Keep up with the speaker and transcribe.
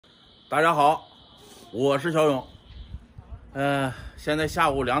大家好，我是小勇。现在下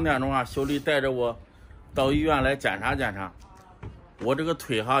午2点钟啊，秀丽带着我到医院来检查检查。我这个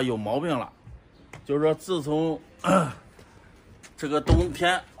腿哈有毛病了，就是说自从这个冬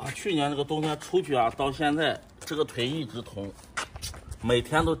天啊，去年这个冬天出去啊，到现在这个腿一直痛，每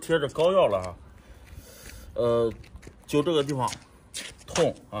天都贴着膏药了哈。就这个地方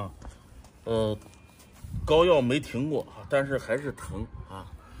痛啊，膏药没停过，但是还是疼啊，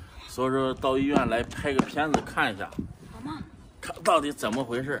所以说到医院来拍个片子看一下，看到底怎么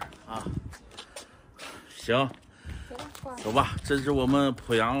回事啊？行，走吧，这是我们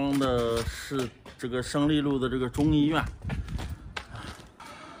濮阳的市这个胜利路的这个中医院，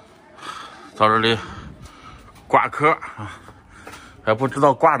到这里挂科啊，还不知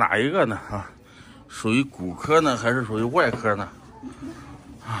道挂哪一个呢啊？属于骨科呢，还是属于外科呢？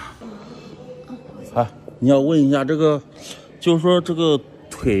你要问一下这个，就是说这个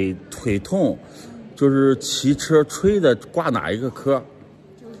腿痛，就是骑车吹的，挂哪一个科？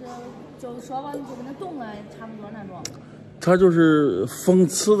就是说吧，你就跟那动了差不多那种。它就是风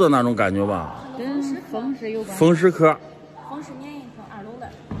刺的那种感觉吧？跟风湿有关。风湿科。风湿免疫科2楼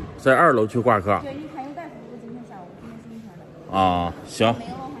的。在2楼去挂科。对，你看有大夫不？今天下午，今天是明天的。啊，行。没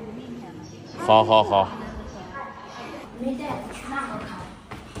有的话就明天的。好好好。没带去哪个看？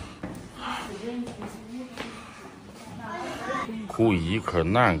骨医科、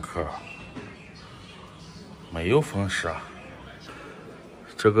男科没有风湿啊。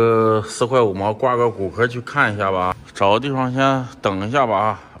这个4块5毛挂个骨科去看一下吧，找个地方先等一下吧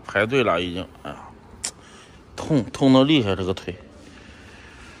啊，排队了已经。哎呀，痛得厉害这个腿。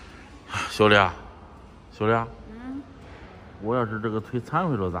小丽啊，我要是这个腿残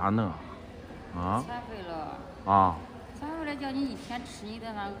废了咋弄啊？残废了啊！残废了，叫你一天吃你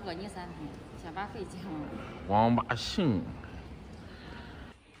的饭，饿你3天，先把肺降了。王八性，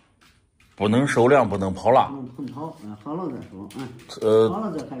不能受凉，不能跑了。不能跑，好了再说。好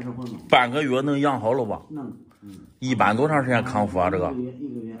了再开始活动。半个月能养好了吧？能。一般多长时间康复啊？这个？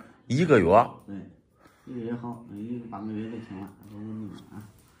一个月。对，1个月好，1个半个月就行了。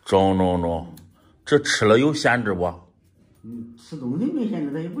中，这吃了有限制不？吃东西没限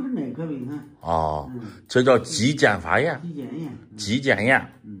制，它也不是内科病啊。这叫肌腱发炎。肌腱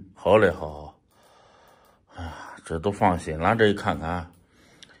炎。好嘞，好。哎呀，这都放心了，这一看看。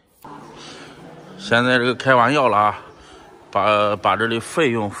现在这个开完药了啊，把这里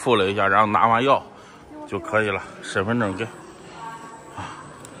费用付了一下，然后拿完药就可以了。身份证给。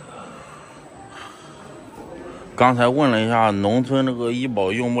刚才问了一下，农村这个医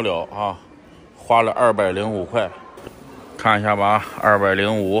保用不了啊，花了205块。看一下吧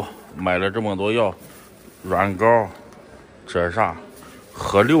，205买了这么多药，软膏，这啥，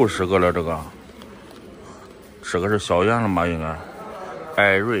喝60个了，这个是小燕了吗？应该，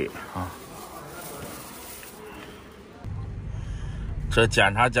艾瑞啊。这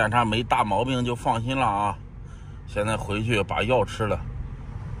检查没大毛病就放心了啊。现在回去把药吃了。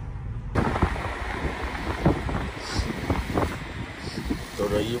就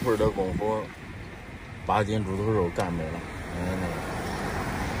这一会儿的功夫，8斤猪头肉干没了。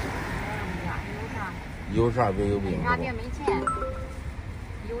有啥别有病？有啥别没钱？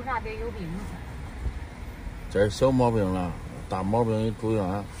有啥别有病？这是小毛病了，大毛病一住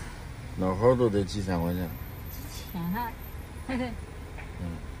院，弄好都得几千块钱。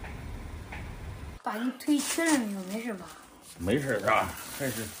把你腿瘸了没有？没事吧？没事啊，还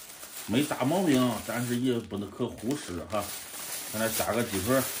是没大毛病，但是也不能可忽视了哈。现在下个鸡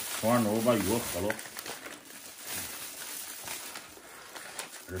腿，吃完之后把药喝了。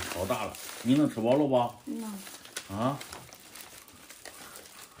这超大了，你能吃饱了吧？能。啊？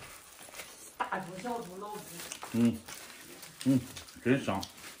大猪、小猪、老猪。真香。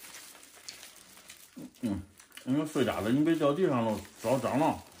那个碎渣子你别掉地上了，招蟑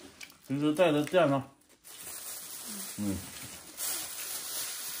螂。就是带在垫上。你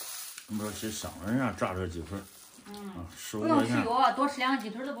说谁香人家炸这鸡腿？15不用块钱。吃药，多吃2个鸡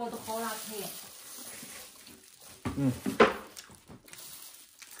腿都好了腿。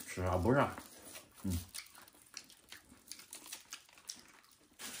吃啥补啥。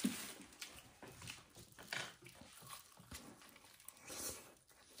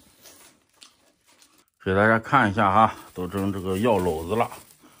给大家看一下哈，都整这个药篓子了。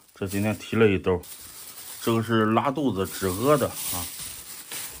这今天提了一兜，这个是拉肚子止屙的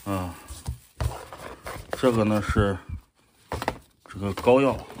啊。这个呢是这个膏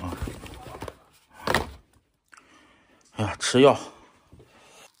药啊。哎呀，吃药。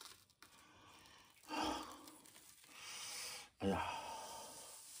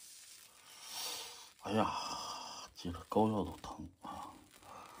哎呀，接着膏药都疼啊。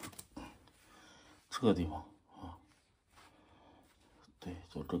这个地方啊，对，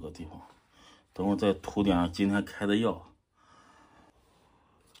就这个地方。等会儿再涂点今天开的药。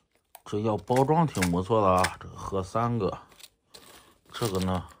这药包装挺不错的啊，这个喝3个，这个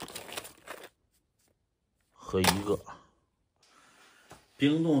呢喝1个。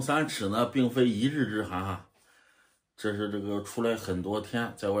冰冻3尺呢，并非一日之寒哈，这是这个出来很多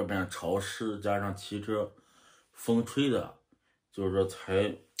天，在外边潮湿，加上骑车风吹的，就是说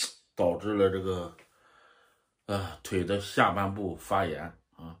才导致了这个腿的下半部发炎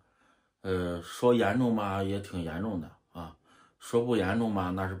啊。说严重嘛也挺严重的啊，说不严重嘛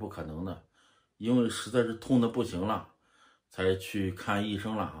那是不可能的，因为实在是痛的不行了，才去看医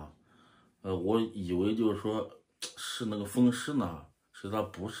生了啊。我以为就是说是那个风湿呢，实际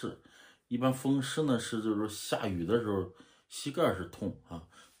上不是。一般风湿呢是就是说下雨的时候膝盖是痛啊，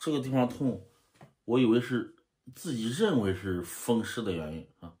这个地方痛，我以为是自己认为是风湿的原因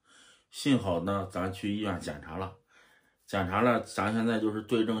啊。幸好呢咱去医院检查了，咱现在就是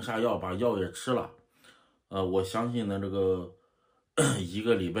对症下药，把药也吃了。我相信呢这个1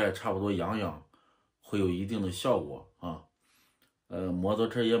个礼拜差不多养养会有一定的效果啊。摩托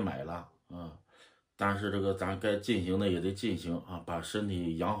车也买了啊，但是这个咱该进行的也得进行啊，把身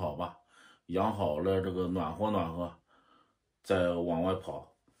体养好吧，养好了这个暖和再往外跑。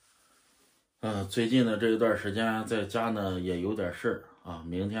最近的这一段时间在家呢也有点事儿啊，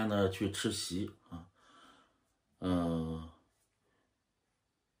明天呢去吃席啊。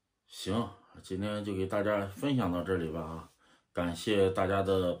行，今天就给大家分享到这里吧啊，感谢大家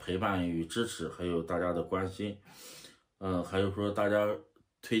的陪伴与支持，还有大家的关心。还有说大家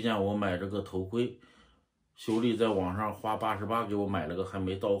推荐我买这个头盔，修丽在网上花88给我买了个，还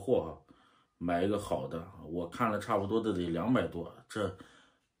没到货哈，买一个好的，我看了差不多的得200多，这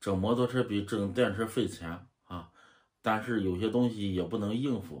整摩托车比整电车费钱啊，但是有些东西也不能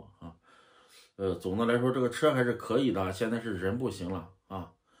应付啊。总的来说这个车还是可以的，现在是人不行了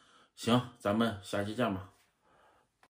啊。行，咱们下期见吧。